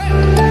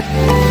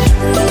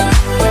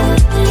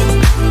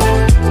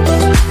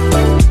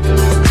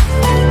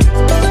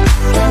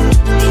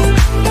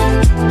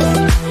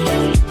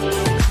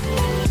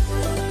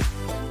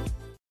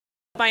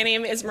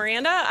name is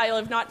Miranda. I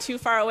live not too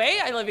far away.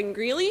 I live in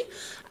Greeley.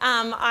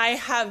 I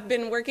have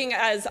been working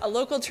as a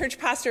local church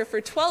pastor for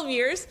 12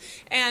 years,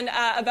 and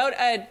about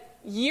a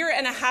year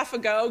and a half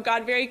ago,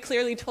 God very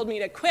clearly told me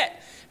to quit.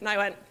 And I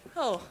went,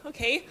 oh,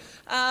 okay.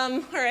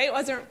 All right,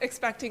 wasn't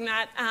expecting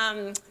that.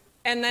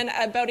 And then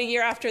about a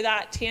year after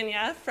that,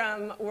 Tanya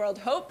from World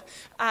Hope,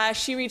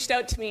 she reached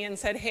out to me and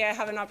said, hey, I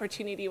have an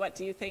opportunity. What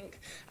do you think?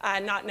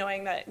 Not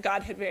knowing that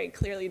God had very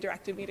clearly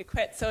directed me to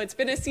quit. So it's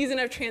been a season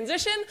of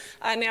transition.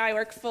 Now I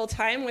work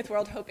full-time with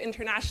World Hope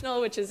International,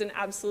 which is an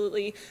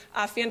absolutely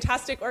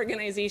fantastic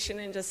organization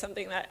and just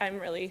something that I'm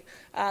really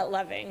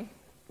loving.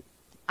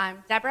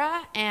 I'm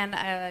Deborah, and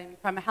I'm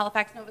from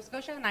Halifax, Nova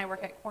Scotia, and I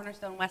work at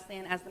Cornerstone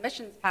Wesleyan as the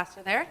missions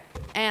pastor there,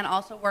 and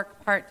also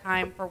work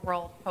part-time for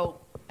World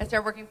Hope. I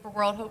started working for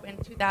World Hope in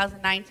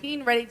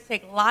 2019, ready to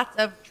take lots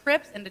of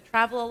trips and to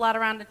travel a lot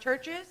around the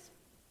churches.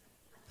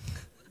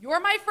 You're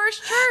my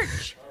first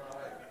church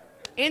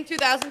in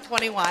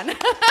 2021.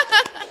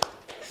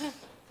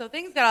 So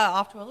things got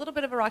off to a little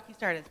bit of a rocky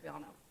start, as we all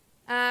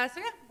know.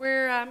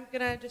 We're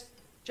going to just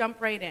jump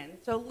right in.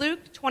 So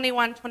Luke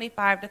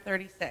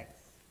 21:25-36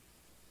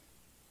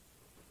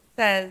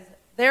 says,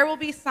 there will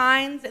be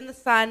signs in the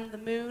sun, the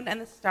moon,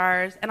 and the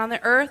stars, and on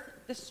the earth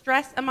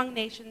distress among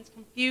nations,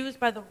 confused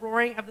by the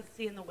roaring of the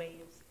sea and the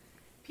waves.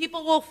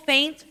 People will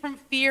faint from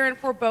fear and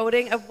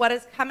foreboding of what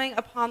is coming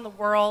upon the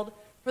world,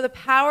 for the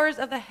powers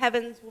of the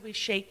heavens will be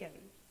shaken.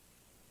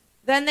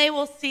 Then they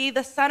will see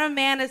the Son of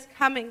Man is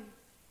coming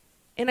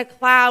in a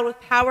cloud with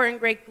power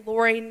and great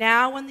glory.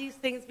 Now when these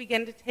things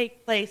begin to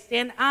take place,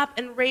 stand up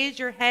and raise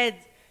your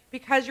heads,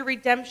 because your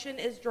redemption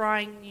is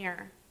drawing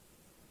near.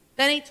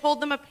 Then he told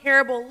them a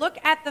parable.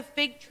 Look at the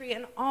fig tree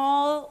and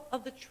all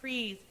of the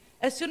trees.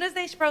 As soon as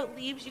they sprout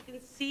leaves, you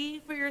can see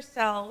for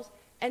yourselves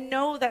and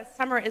know that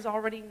summer is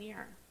already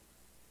near.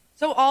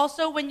 So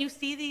also, when you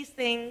see these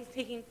things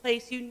taking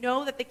place, you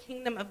know that the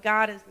kingdom of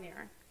God is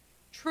near.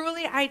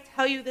 Truly, I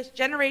tell you, this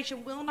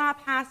generation will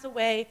not pass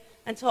away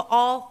until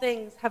all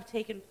things have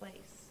taken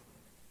place.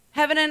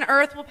 Heaven and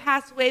earth will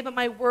pass away, but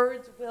my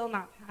words will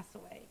not pass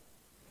away.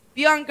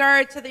 Be on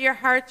guard so that your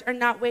hearts are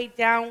not weighed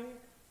down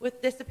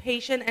with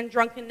dissipation and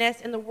drunkenness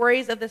and the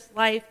worries of this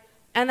life,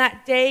 and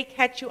that day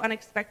catch you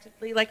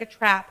unexpectedly like a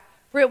trap,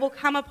 for it will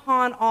come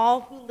upon all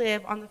who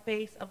live on the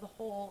face of the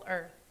whole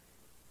earth.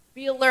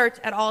 Be alert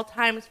at all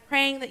times,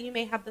 praying that you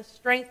may have the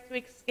strength to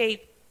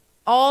escape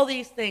all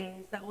these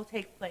things that will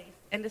take place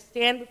and to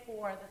stand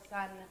before the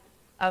Son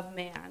of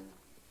Man.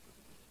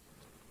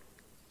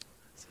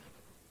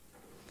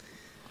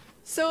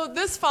 So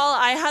this fall,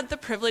 I had the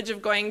privilege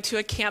of going to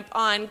a camp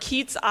on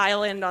Keats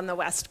Island on the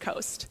west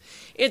coast.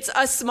 It's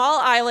a small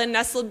island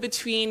nestled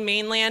between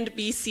mainland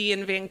BC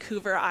and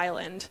Vancouver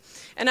Island.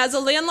 And as a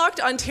landlocked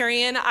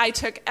Ontarian, I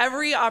took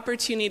every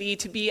opportunity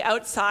to be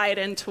outside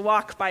and to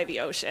walk by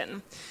the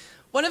ocean.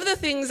 One of the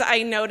things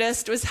I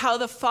noticed was how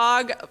the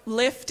fog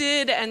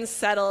lifted and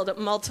settled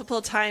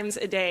multiple times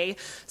a day,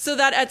 so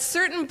that at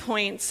certain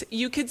points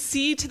you could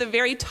see to the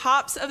very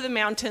tops of the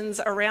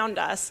mountains around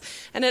us,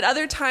 and at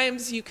other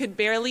times you could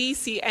barely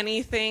see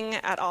anything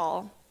at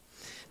all.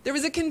 There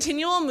was a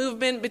continual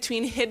movement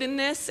between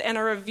hiddenness and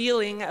a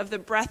revealing of the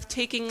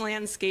breathtaking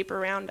landscape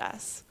around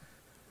us.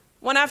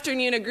 One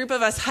afternoon, a group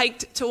of us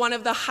hiked to one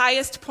of the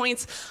highest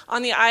points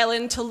on the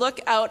island to look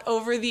out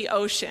over the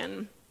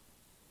ocean.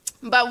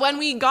 But when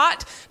we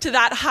got to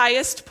that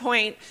highest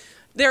point,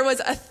 there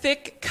was a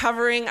thick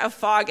covering of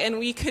fog, and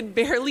we could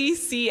barely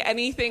see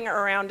anything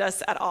around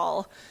us at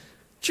all.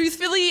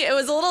 Truthfully, it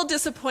was a little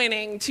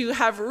disappointing to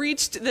have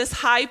reached this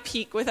high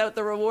peak without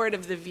the reward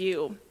of the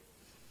view.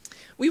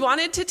 We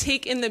wanted to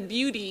take in the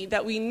beauty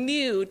that we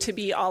knew to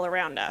be all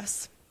around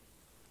us.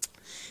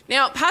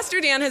 Now,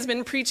 Pastor Dan has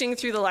been preaching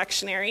through the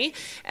lectionary,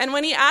 and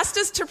when he asked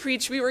us to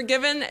preach, we were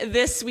given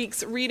this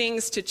week's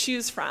readings to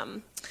choose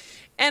from.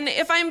 And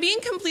if I'm being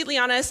completely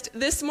honest,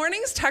 this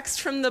morning's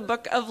text from the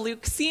book of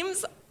Luke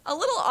seems a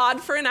little odd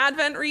for an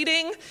Advent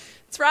reading.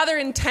 It's rather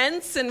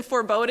intense and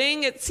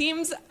foreboding. It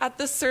seems at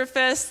the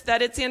surface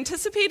that it's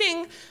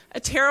anticipating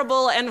a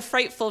terrible and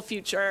frightful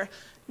future,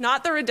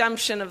 not the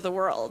redemption of the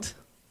world.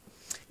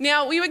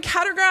 Now, we would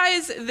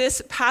categorize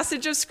this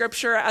passage of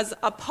Scripture as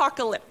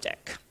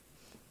apocalyptic.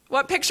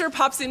 What picture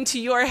pops into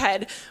your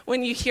head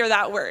when you hear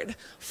that word?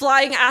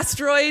 Flying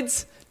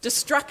asteroids?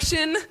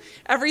 Destruction,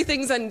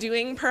 everything's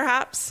undoing,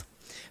 perhaps.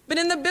 But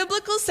in the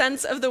biblical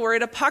sense of the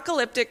word,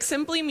 apocalyptic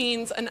simply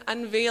means an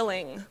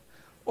unveiling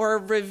or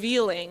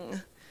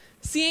revealing,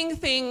 seeing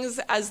things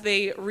as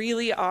they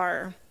really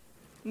are,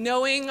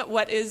 knowing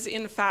what is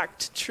in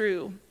fact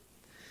true.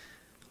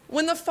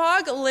 When the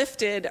fog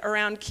lifted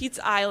around Keats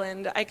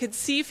Island, I could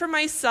see for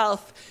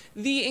myself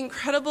the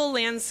incredible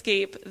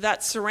landscape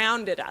that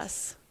surrounded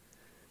us.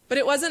 But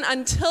it wasn't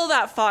until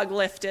that fog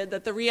lifted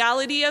that the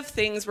reality of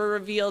things were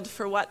revealed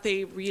for what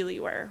they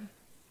really were.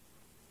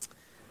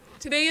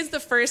 Today is the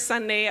first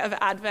Sunday of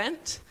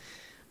Advent,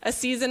 a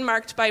season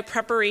marked by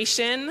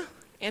preparation,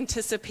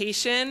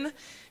 anticipation,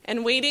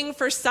 and waiting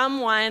for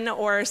someone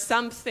or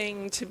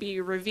something to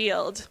be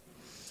revealed.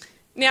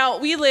 Now,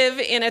 we live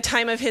in a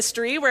time of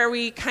history where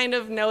we kind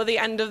of know the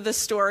end of the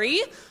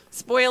story.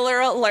 Spoiler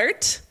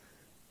alert,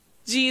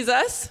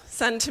 Jesus,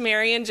 son to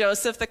Mary and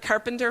Joseph, the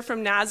carpenter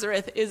from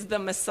Nazareth, is the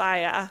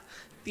Messiah,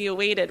 the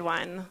awaited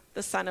one,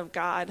 the Son of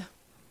God.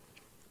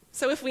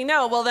 So if we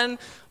know, well then,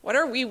 what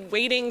are we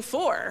waiting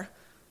for,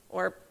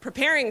 or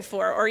preparing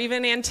for, or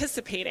even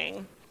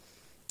anticipating?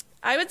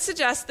 I would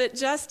suggest that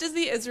just as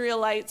the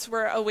Israelites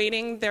were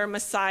awaiting their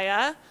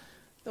Messiah,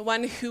 the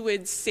one who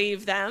would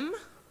save them,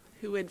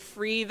 who would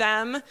free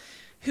them,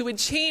 who would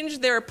change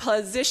their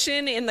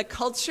position in the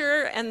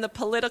culture and the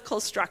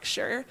political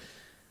structure,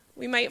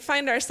 we might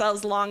find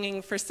ourselves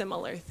longing for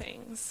similar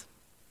things.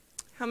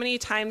 How many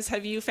times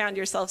have you found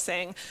yourself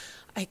saying,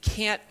 I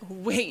can't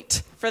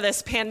wait for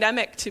this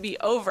pandemic to be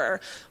over,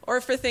 or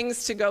for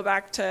things to go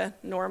back to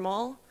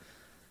normal?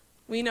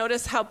 We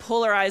notice how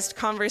polarized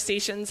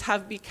conversations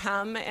have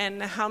become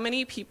and how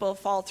many people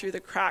fall through the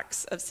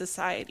cracks of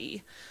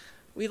society.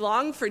 We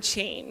long for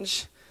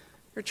change,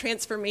 for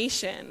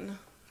transformation,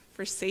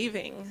 for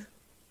saving.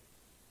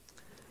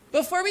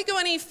 Before we go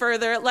any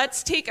further,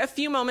 let's take a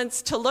few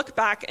moments to look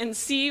back and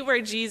see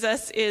where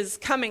Jesus is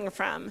coming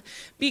from,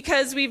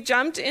 because we've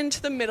jumped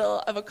into the middle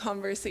of a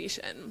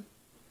conversation.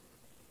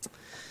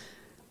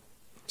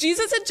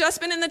 Jesus had just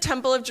been in the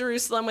temple of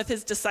Jerusalem with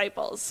his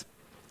disciples.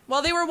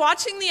 While they were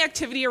watching the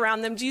activity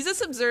around them,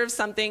 Jesus observes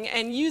something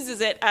and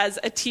uses it as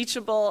a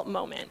teachable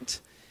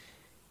moment.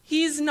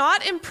 He's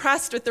not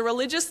impressed with the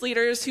religious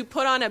leaders who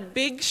put on a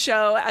big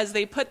show as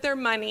they put their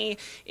money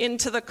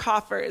into the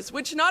coffers,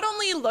 which not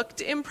only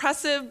looked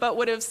impressive, but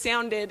would have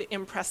sounded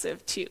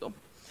impressive too.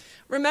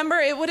 Remember,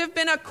 it would have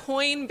been a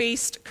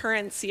coin-based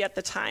currency at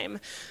the time.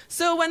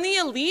 So when the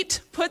elite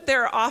put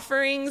their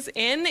offerings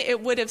in, it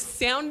would have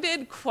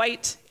sounded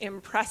quite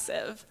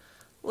impressive.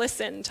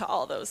 Listen to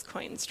all those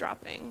coins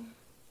dropping.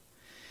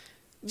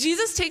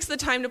 Jesus takes the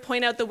time to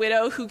point out the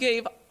widow who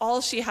gave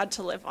all she had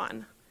to live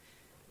on.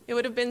 It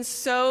would have been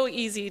so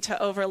easy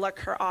to overlook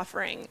her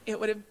offering. It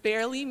would have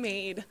barely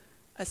made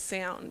a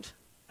sound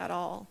at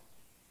all.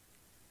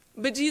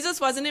 But Jesus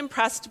wasn't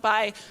impressed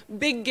by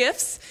big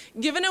gifts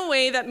given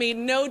away that made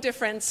no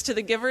difference to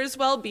the giver's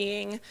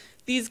well-being.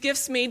 These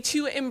gifts made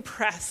to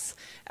impress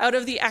out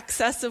of the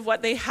excess of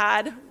what they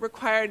had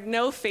required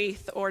no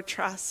faith or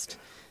trust.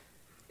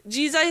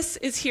 Jesus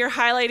is here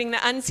highlighting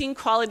the unseen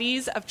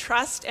qualities of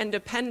trust and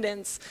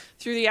dependence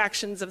through the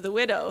actions of the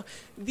widow.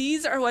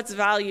 These are what's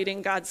valued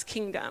in God's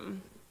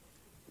kingdom.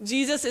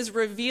 Jesus is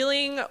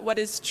revealing what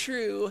is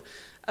true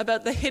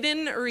about the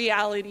hidden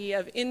reality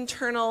of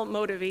internal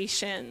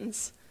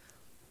motivations.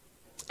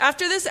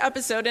 After this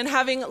episode, and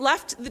having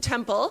left the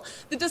temple,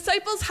 the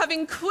disciples,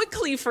 having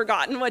quickly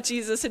forgotten what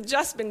Jesus had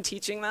just been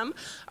teaching them,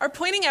 are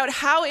pointing out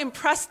how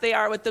impressed they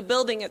are with the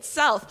building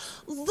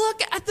itself.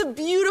 Look at the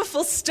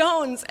beautiful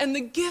stones and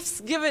the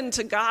gifts given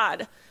to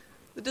God.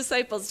 The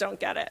disciples don't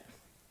get it.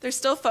 They're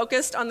still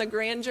focused on the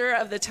grandeur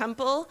of the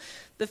temple,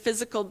 the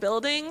physical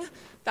building,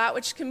 that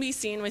which can be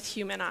seen with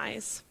human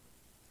eyes.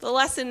 The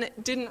lesson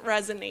didn't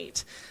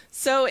resonate.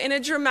 So in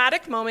a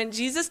dramatic moment,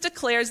 Jesus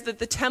declares that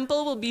the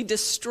temple will be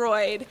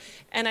destroyed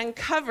and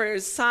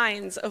uncovers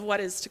signs of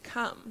what is to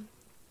come.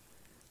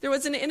 There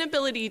was an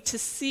inability to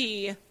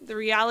see the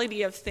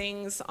reality of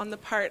things on the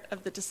part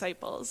of the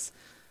disciples.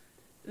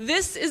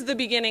 This is the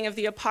beginning of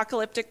the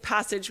apocalyptic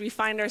passage we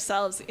find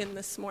ourselves in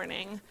this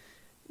morning.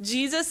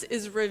 Jesus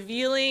is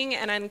revealing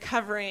and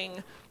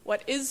uncovering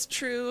what is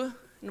true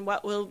and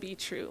what will be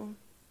true.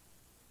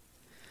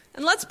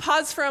 And let's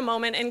pause for a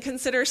moment and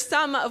consider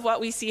some of what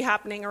we see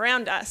happening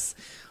around us.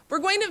 We're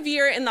going to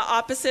veer in the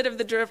opposite of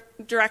the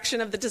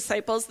direction of the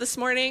disciples this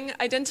morning,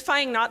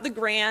 identifying not the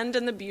grand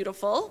and the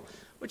beautiful,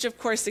 which of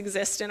course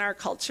exist in our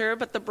culture,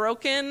 but the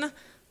broken,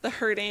 the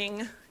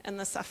hurting, and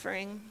the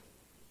suffering.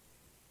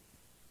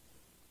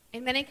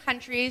 In many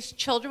countries,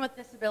 children with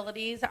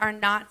disabilities are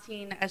not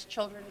seen as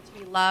children to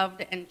be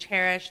loved and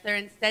cherished. They're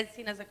instead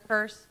seen as a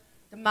curse,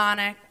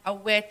 demonic, a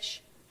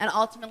witch, and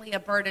ultimately a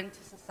burden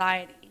to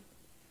society.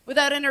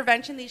 Without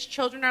intervention, these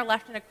children are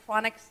left in a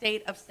chronic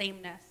state of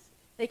sameness.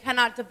 They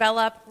cannot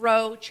develop,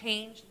 grow,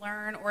 change,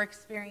 learn, or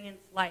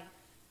experience life,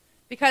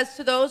 because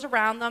to those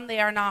around them, they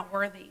are not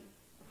worthy.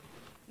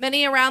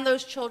 Many around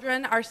those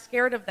children are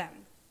scared of them.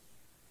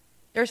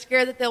 They're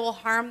scared that they will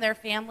harm their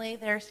family.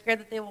 They're scared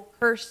that they will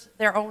curse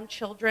their own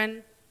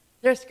children.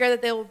 They're scared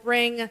that they will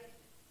bring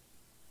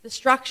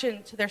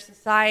destruction to their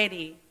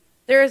society.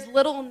 There is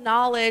little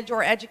knowledge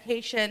or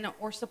education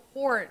or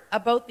support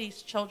about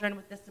these children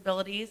with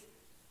disabilities,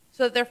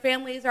 so that their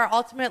families are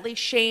ultimately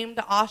shamed,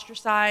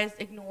 ostracized,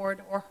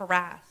 ignored, or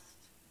harassed.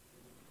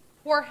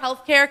 Poor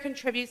healthcare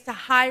contributes to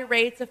high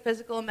rates of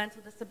physical and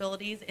mental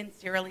disabilities in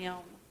Sierra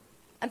Leone.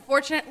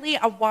 Unfortunately,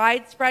 a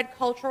widespread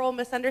cultural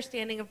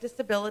misunderstanding of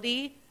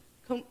disability,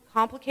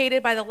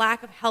 complicated by the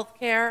lack of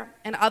healthcare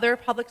and other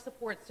public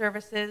support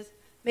services,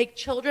 make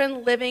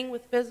children living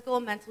with physical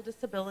and mental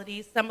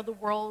disabilities some of the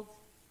world's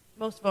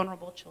most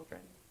vulnerable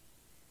children.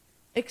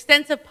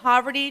 Extensive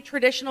poverty,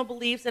 traditional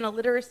beliefs, and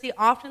illiteracy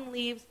often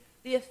leaves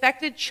the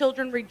affected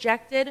children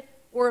rejected,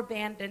 or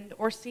abandoned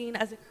or seen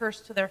as a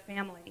curse to their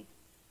family.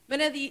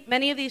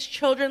 Many of these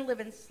children live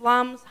in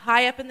slums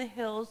high up in the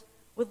hills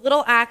with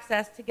little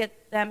access to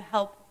get them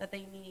help that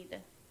they need.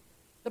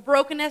 The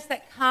brokenness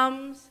that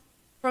comes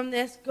from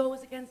this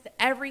goes against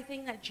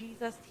everything that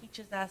Jesus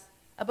teaches us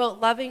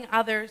about loving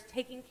others,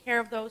 taking care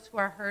of those who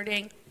are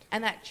hurting,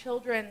 and that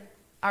children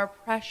are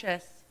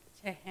precious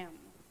to him.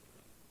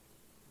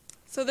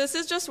 So this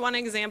is just one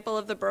example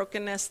of the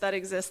brokenness that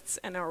exists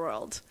in our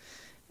world.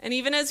 And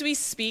even as we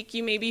speak,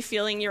 you may be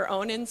feeling your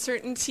own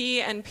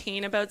uncertainty and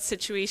pain about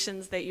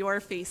situations that you're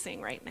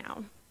facing right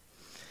now.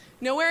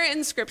 Nowhere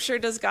in Scripture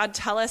does God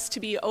tell us to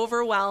be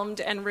overwhelmed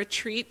and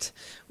retreat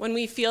when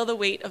we feel the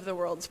weight of the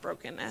world's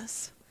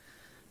brokenness.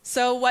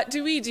 So what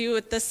do we do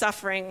with the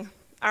suffering,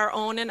 our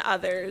own and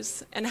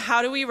others, and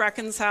how do we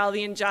reconcile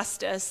the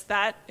injustice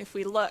that, if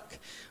we look,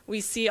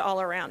 we see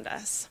all around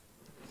us?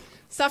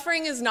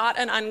 Suffering is not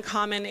an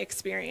uncommon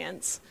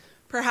experience.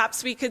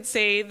 Perhaps we could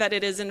say that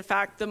it is, in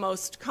fact, the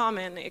most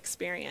common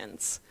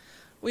experience.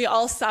 We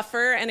all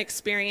suffer and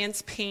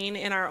experience pain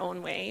in our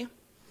own way.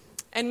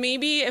 And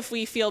maybe if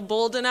we feel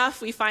bold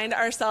enough, we find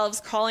ourselves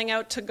calling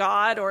out to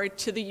God or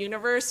to the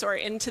universe or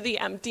into the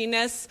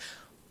emptiness.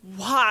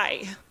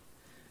 Why?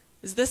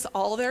 Is this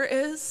all there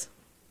is?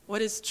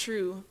 What is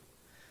true?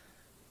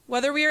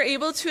 Whether we are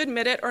able to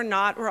admit it or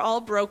not, we're all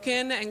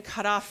broken and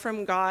cut off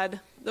from God,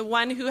 the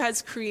one who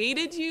has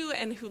created you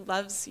and who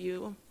loves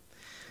you.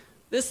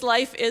 This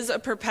life is a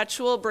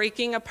perpetual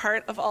breaking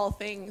apart of all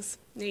things: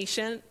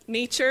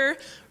 nature,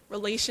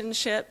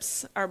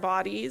 relationships, our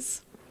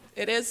bodies.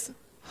 It is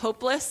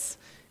hopeless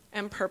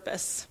and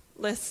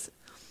purposeless,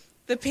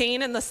 the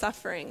pain and the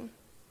suffering,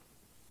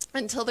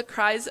 until the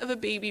cries of a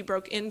baby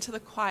broke into the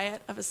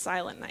quiet of a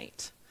silent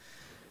night.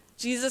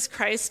 Jesus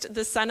Christ,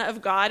 the Son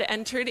of God,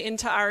 entered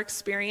into our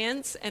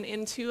experience and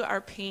into our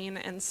pain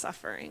and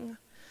suffering.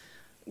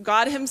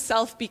 God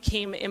himself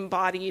became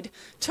embodied,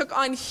 took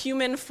on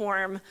human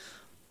form,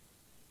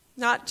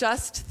 not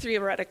just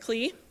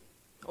theoretically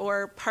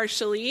or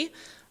partially,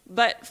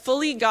 but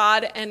fully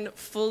God and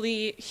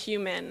fully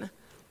human.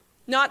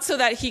 Not so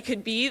that he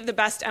could be the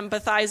best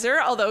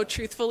empathizer, although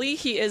truthfully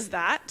he is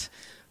that,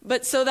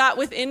 but so that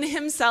within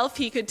himself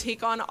he could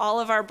take on all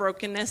of our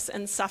brokenness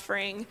and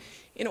suffering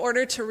in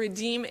order to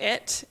redeem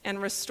it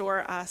and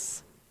restore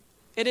us.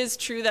 It is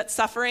true that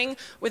suffering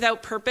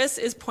without purpose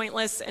is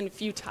pointless and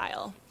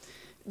futile.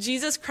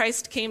 Jesus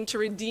Christ came to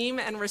redeem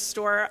and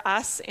restore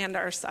us and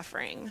our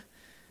suffering.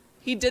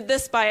 He did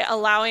this by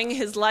allowing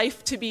his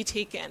life to be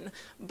taken,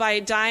 by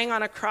dying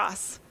on a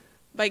cross,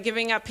 by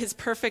giving up his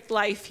perfect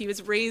life. He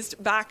was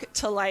raised back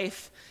to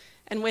life,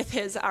 and with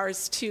his,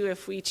 ours too,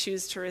 if we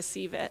choose to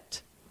receive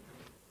it.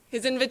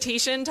 His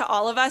invitation to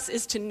all of us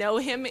is to know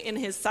him in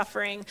his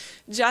suffering,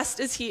 just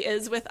as he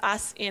is with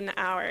us in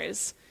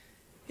ours.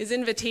 His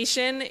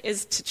invitation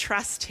is to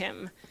trust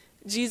him,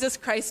 Jesus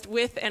Christ,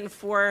 with and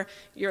for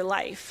your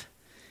life.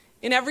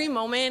 In every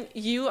moment,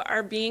 you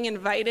are being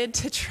invited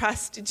to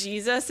trust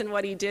Jesus and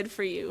what he did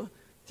for you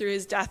through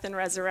his death and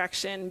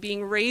resurrection,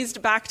 being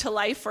raised back to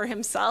life for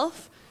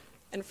himself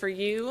and for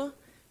you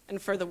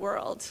and for the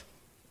world.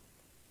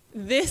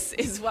 This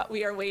is what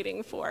we are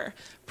waiting for,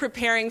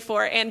 preparing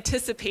for,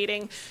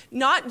 anticipating,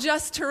 not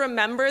just to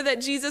remember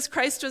that Jesus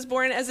Christ was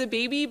born as a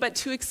baby, but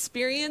to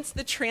experience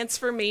the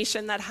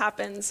transformation that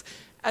happens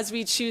as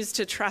we choose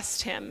to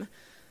trust him.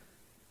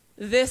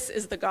 This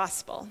is the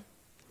gospel.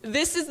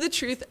 This is the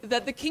truth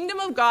that the kingdom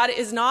of God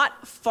is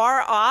not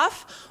far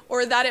off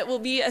or that it will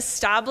be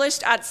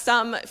established at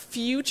some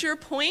future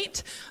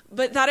point,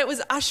 but that it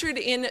was ushered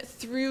in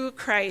through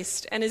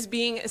Christ and is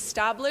being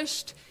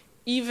established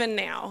even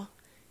now,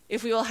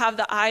 if we will have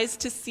the eyes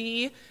to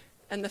see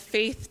and the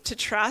faith to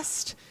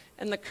trust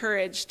and the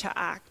courage to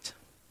act.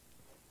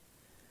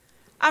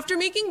 After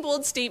making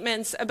bold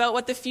statements about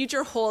what the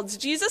future holds,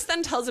 Jesus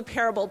then tells a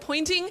parable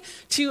pointing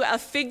to a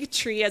fig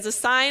tree as a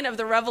sign of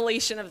the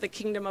revelation of the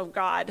kingdom of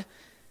God.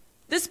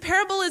 This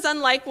parable is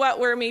unlike what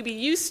we're maybe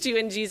used to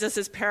in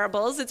Jesus'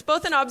 parables. It's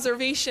both an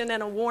observation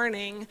and a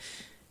warning.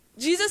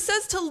 Jesus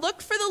says to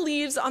look for the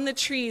leaves on the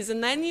trees,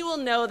 and then you will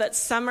know that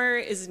summer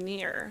is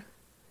near.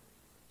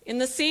 In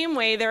the same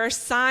way, there are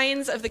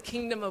signs of the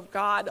kingdom of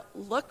God.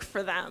 Look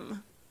for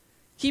them.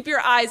 Keep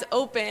your eyes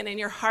open and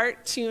your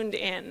heart tuned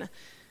in.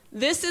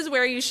 This is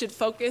where you should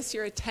focus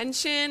your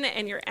attention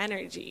and your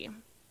energy.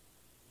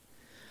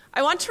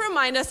 I want to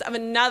remind us of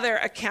another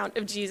account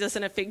of Jesus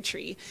and a fig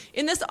tree.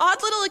 In this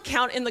odd little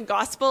account in the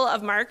Gospel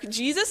of Mark,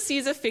 Jesus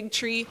sees a fig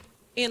tree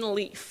in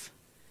leaf.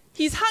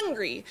 He's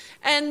hungry,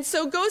 and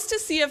so goes to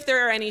see if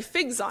there are any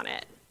figs on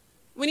it.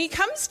 When he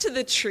comes to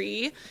the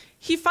tree,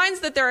 he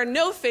finds that there are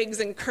no figs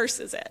and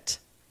curses it.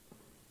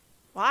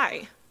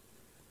 Why?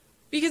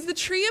 Because the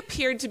tree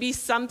appeared to be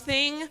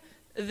something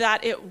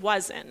that it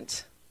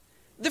wasn't.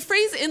 The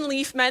phrase in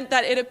leaf meant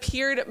that it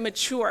appeared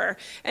mature,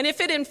 and if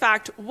it in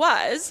fact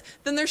was,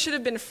 then there should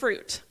have been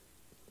fruit.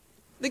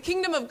 The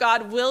kingdom of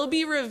God will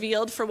be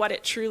revealed for what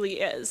it truly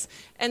is,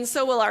 and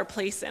so will our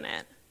place in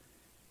it.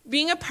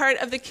 Being a part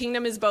of the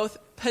kingdom is both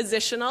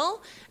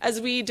positional,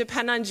 as we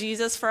depend on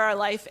Jesus for our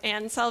life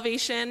and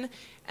salvation,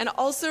 and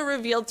also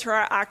revealed through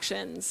our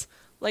actions,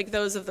 like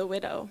those of the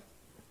widow.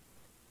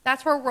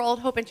 That's where World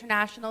Hope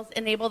International's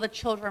Enable the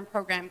Children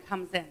program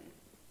comes in.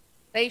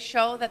 They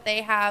show that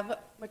they have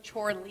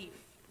mature leaf,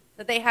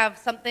 that they have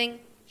something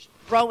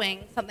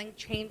growing, something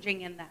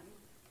changing in them.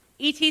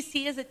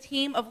 ETC is a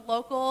team of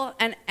local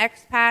and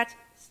expat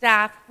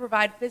staff who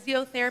provide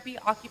physiotherapy,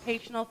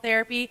 occupational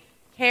therapy,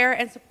 care,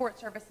 and support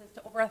services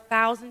to over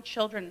 1,000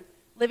 children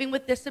living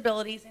with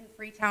disabilities in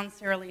Freetown,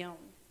 Sierra Leone.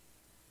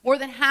 More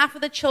than half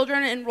of the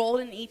children enrolled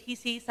in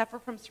ETC suffer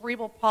from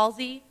cerebral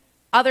palsy.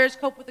 Others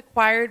cope with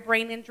acquired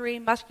brain injury,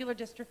 muscular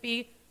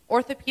dystrophy,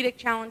 orthopedic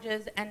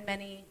challenges, and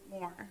many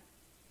more.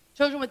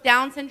 Children with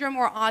Down syndrome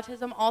or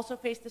autism also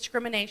face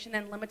discrimination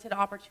and limited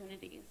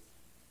opportunities.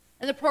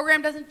 And the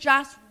program doesn't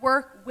just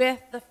work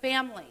with the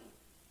family.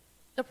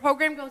 The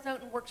program goes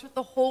out and works with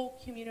the whole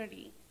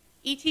community.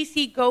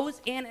 ETC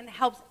goes in and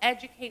helps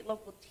educate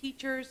local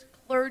teachers,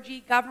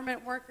 clergy,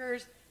 government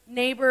workers,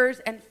 neighbors,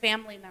 and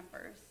family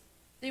members.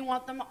 They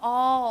want them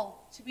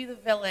all to be the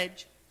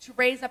village, to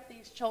raise up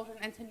these children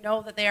and to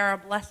know that they are a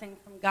blessing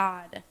from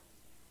God.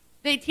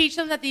 They teach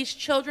them that these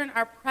children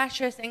are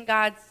precious in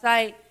God's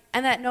sight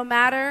and that no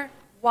matter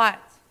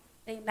what,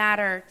 they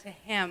matter to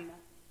Him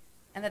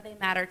and that they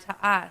matter to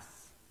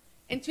us.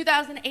 In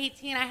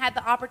 2018, I had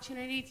the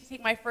opportunity to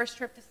take my first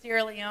trip to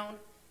Sierra Leone,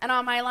 and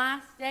on my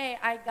last day,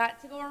 I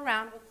got to go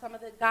around with some of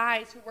the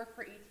guys who work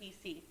for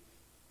ETC.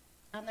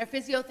 They're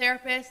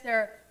physiotherapists,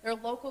 they're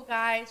local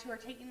guys who are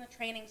taking the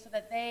training so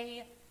that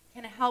they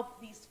can help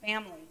these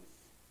families.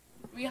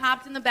 We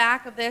hopped in the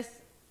back of this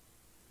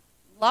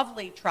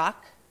lovely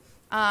truck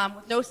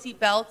with no seat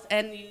belts,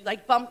 and we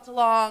bumped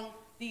along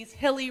these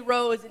hilly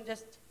roads and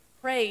just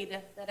prayed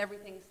that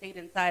everything stayed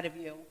inside of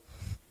you.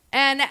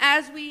 And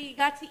as we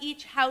got to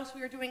each house, we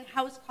were doing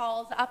house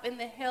calls up in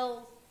the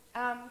hills.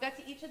 We got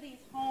to each of these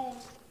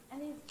homes, and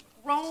these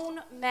grown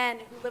men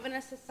who live in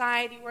a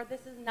society where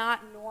this is not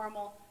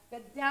normal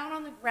got down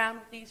on the ground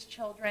with these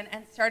children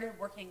and started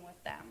working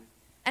with them.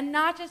 And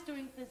not just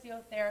doing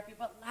physiotherapy,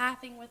 but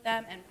laughing with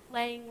them and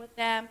playing with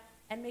them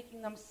and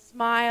making them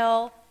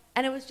smile.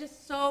 And it was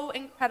just so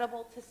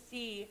incredible to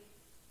see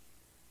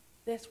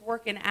this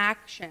work in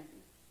action.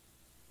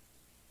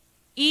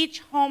 Each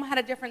home had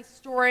a different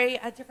story,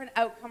 a different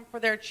outcome for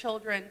their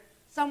children.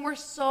 Some were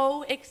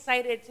so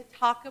excited to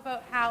talk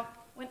about how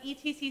when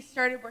ETC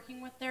started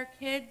working with their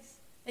kids,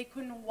 they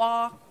couldn't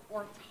walk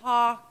or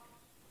talk,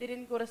 they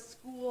didn't go to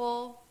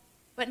school.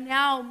 But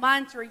now,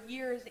 months or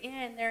years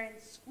in, they're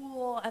in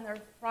school and they're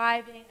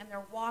thriving and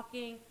they're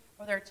walking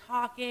or they're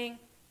talking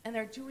and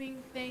they're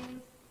doing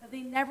things that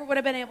they never would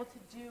have been able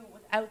to do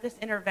without this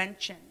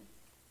intervention.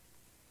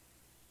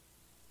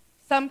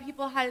 Some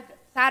people had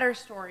sadder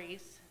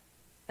stories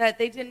that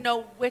they didn't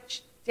know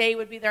which day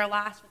would be their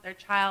last with their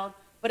child,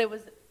 but it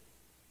was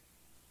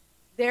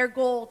their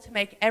goal to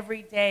make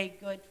every day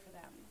good for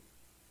them.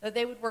 That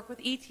they would work with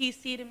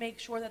ETC to make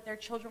sure that their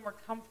children were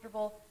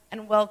comfortable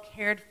and well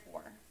cared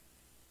for.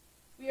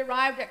 We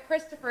arrived at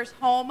Christopher's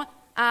home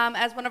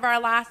as one of our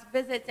last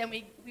visits, and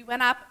we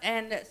went up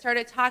and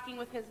started talking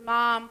with his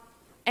mom,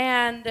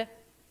 and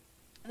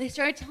they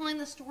started telling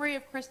the story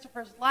of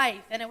Christopher's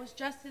life, and it was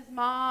just his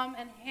mom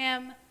and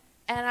him,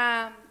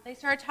 and they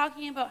started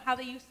talking about how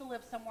they used to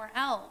live somewhere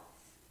else,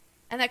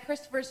 and that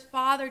Christopher's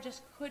father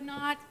just could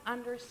not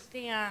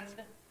understand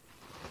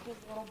his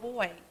little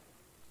boy.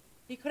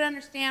 He couldn't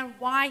understand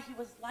why he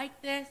was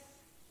like this,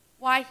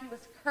 why he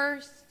was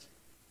cursed,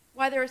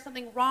 why there was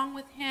something wrong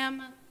with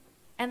him,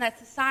 and that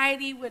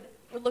society would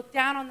look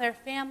down on their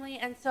family.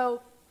 And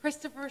so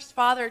Christopher's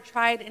father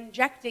tried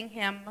injecting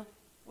him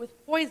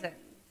with poison.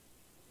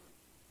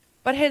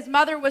 But his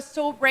mother was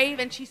so brave,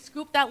 and she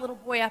scooped that little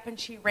boy up and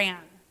she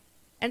ran.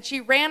 And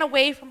she ran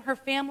away from her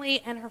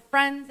family and her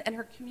friends and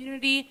her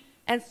community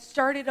and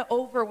started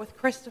over with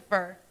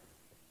Christopher.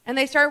 And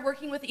they started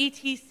working with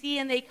ETC,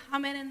 and they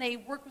come in and they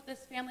work with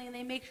this family and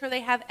they make sure they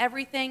have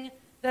everything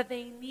that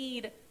they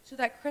need so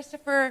that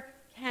Christopher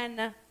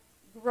can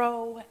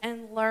grow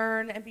and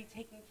learn and be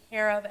taken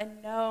care of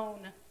and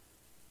known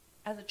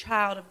as a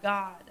child of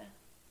God.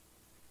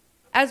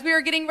 As we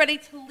were getting ready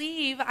to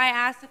leave, I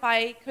asked if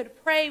I could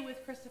pray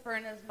with Christopher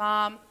and his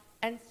mom,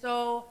 and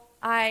so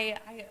I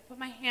put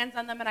my hands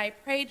on them and I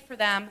prayed for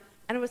them,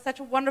 and it was such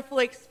a wonderful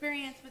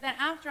experience. But then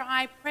after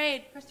I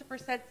prayed, Christopher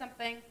said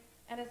something,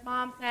 and his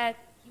mom said,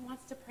 "He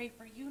wants to pray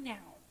for you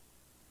now."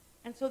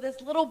 And so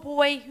this little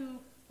boy who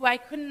I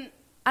couldn't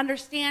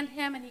understand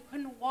him, and he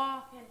couldn't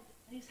walk, and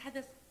he's had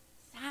this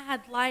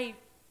sad life,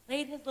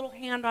 laid his little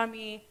hand on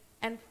me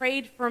and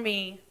prayed for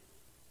me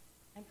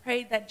and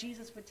prayed that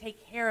Jesus would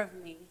take care of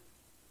me.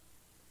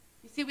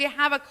 You see, we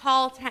have a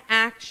call to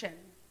action.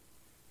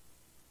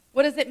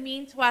 What does it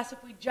mean to us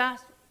if we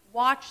just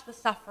watch the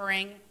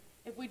suffering,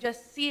 if we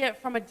just see it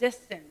from a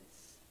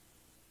distance?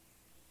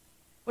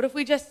 What if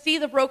we just see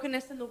the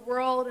brokenness in the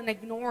world and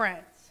ignore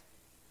it?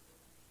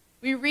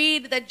 We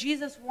read that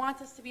Jesus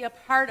wants us to be a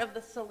part of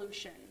the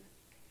solution.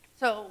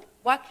 So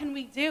what can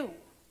we do?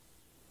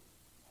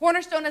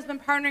 Cornerstone has been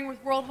partnering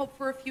with World Hope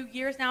for a few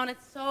years now, and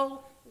it's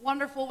so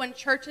wonderful when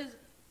churches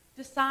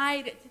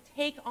decide to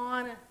take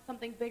on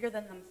something bigger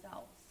than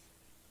themselves.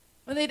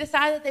 When they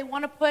decide that they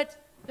want to put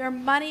their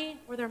money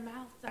where their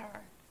mouths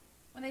are.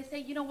 When they say,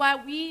 you know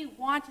what, we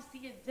want to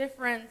see a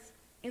difference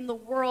in the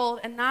world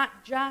and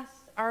not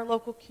just our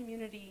local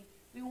community.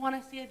 We want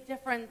to see a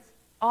difference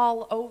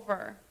all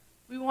over.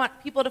 We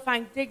want people to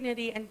find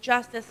dignity and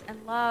justice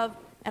and love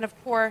and,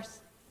 of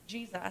course,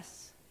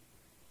 Jesus.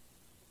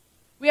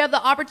 We have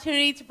the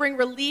opportunity to bring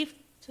relief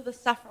to the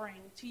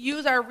suffering, to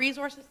use our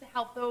resources to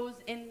help those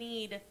in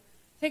need.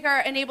 Take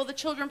our Enable the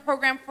Children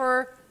program,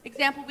 for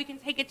example. We can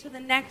take it to the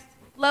next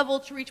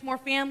level to reach more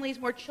families,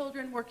 more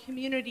children, more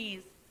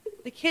communities.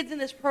 The kids in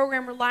this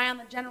program rely on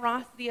the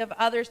generosity of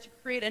others to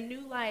create a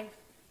new life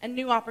and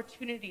new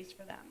opportunities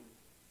for them.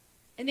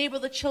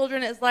 Enable the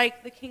Children is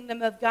like the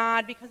kingdom of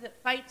God because it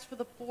fights for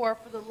the poor,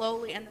 for the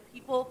lowly, and the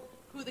people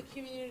who the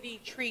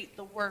community treat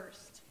the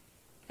worst.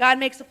 God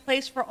makes a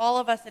place for all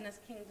of us in his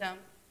kingdom,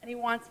 and he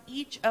wants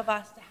each of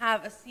us to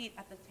have a seat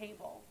at the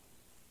table.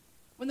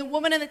 When the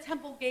woman in the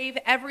temple gave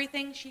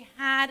everything she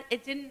had,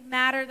 it didn't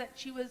matter that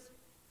she was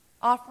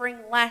offering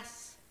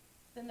less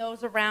than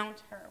those around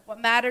her. What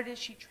mattered is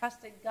she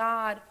trusted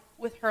God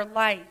with her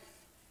life.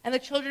 And the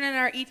children in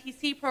our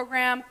ETC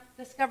program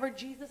discovered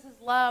Jesus'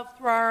 love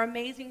through our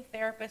amazing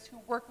therapists who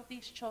work with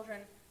these children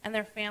and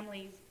their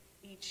families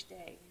each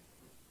day.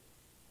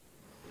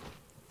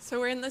 So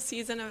we're in the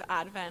season of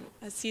Advent,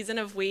 a season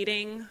of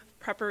waiting,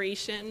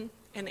 preparation,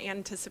 and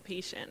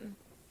anticipation.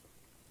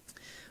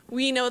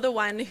 We know the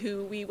one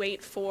who we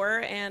wait for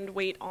and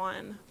wait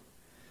on.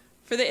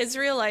 For the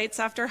Israelites,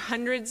 after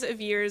hundreds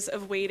of years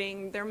of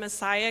waiting, their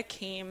Messiah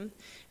came,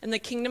 and the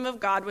kingdom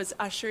of God was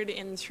ushered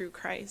in through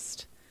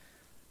Christ.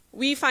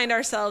 We find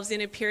ourselves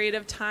in a period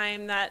of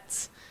time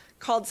that's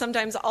called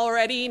sometimes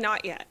already,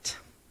 not yet.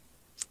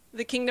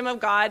 The kingdom of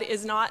God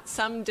is not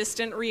some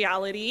distant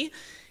reality.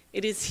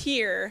 It is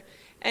here,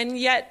 and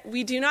yet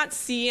we do not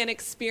see and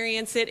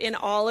experience it in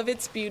all of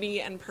its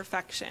beauty and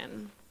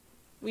perfection.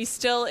 We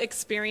still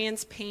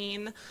experience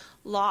pain,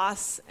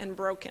 loss, and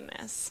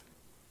brokenness.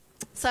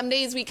 Some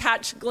days we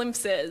catch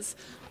glimpses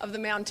of the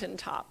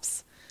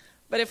mountaintops,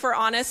 but if we're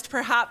honest,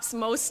 perhaps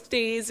most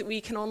days we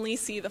can only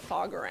see the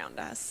fog around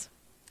us.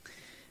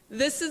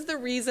 This is the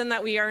reason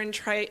that we are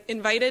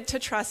invited to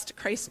trust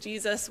Christ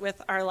Jesus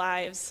with our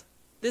lives.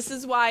 This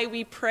is why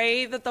we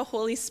pray that the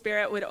Holy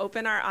Spirit would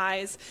open our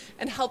eyes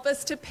and help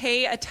us to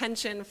pay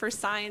attention for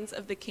signs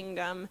of the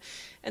kingdom.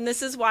 And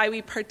this is why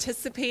we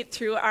participate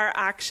through our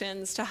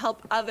actions to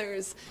help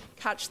others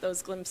catch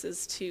those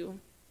glimpses too.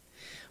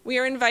 We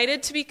are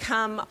invited to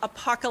become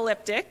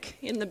apocalyptic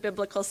in the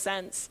biblical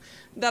sense,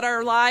 that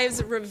our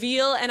lives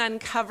reveal and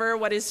uncover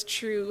what is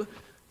true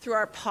through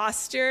our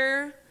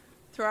posture,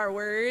 through our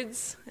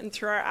words, and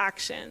through our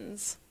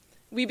actions.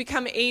 We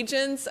become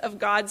agents of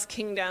God's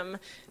kingdom,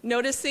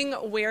 noticing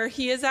where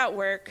he is at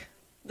work,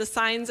 the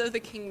signs of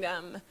the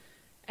kingdom,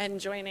 and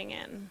joining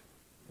in.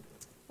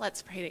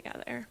 Let's pray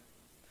together.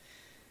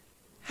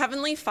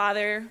 Heavenly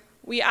Father,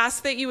 we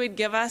ask that you would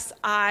give us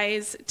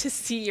eyes to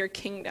see your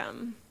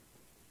kingdom.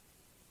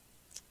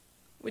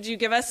 Would you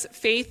give us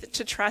faith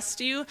to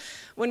trust you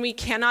when we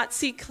cannot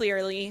see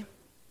clearly?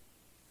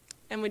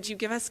 And would you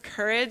give us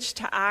courage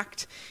to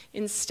act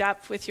in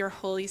step with your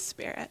Holy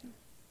Spirit?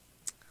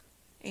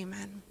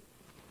 Amen.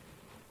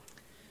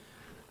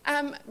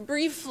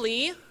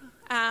 Briefly,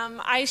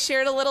 I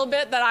shared a little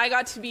bit that I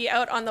got to be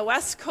out on the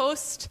West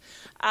Coast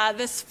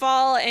this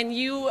fall, and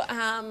you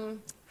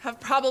have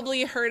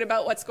probably heard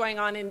about what's going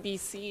on in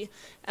BC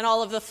and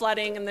all of the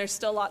flooding, and there's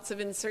still lots of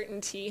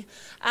uncertainty.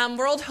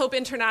 World Hope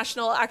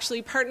International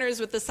actually partners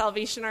with the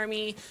Salvation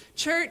Army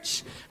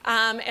Church,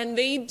 and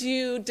they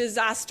do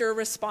disaster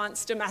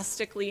response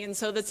domestically. And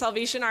so the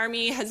Salvation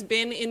Army has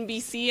been in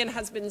BC and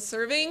has been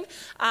serving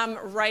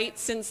right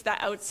since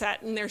the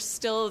outset, and they're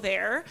still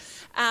there.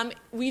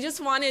 We just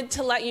wanted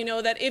to let you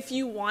know that if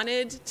you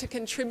wanted to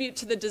contribute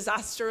to the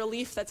disaster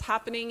relief that's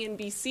happening in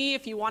BC,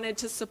 if you wanted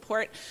to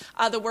support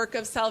the work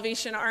of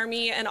Salvation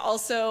Army and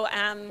also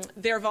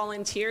their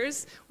volunteers,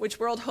 which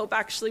World Hope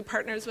actually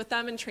partners with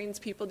them and trains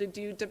people to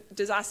do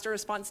disaster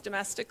response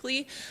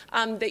domestically,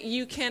 that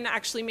you can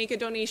actually make a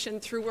donation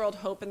through World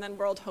Hope, and then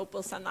World Hope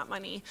will send that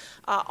money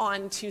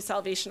on to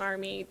Salvation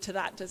Army to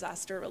that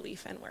disaster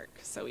relief and work.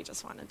 So we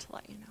just wanted to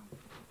let you know.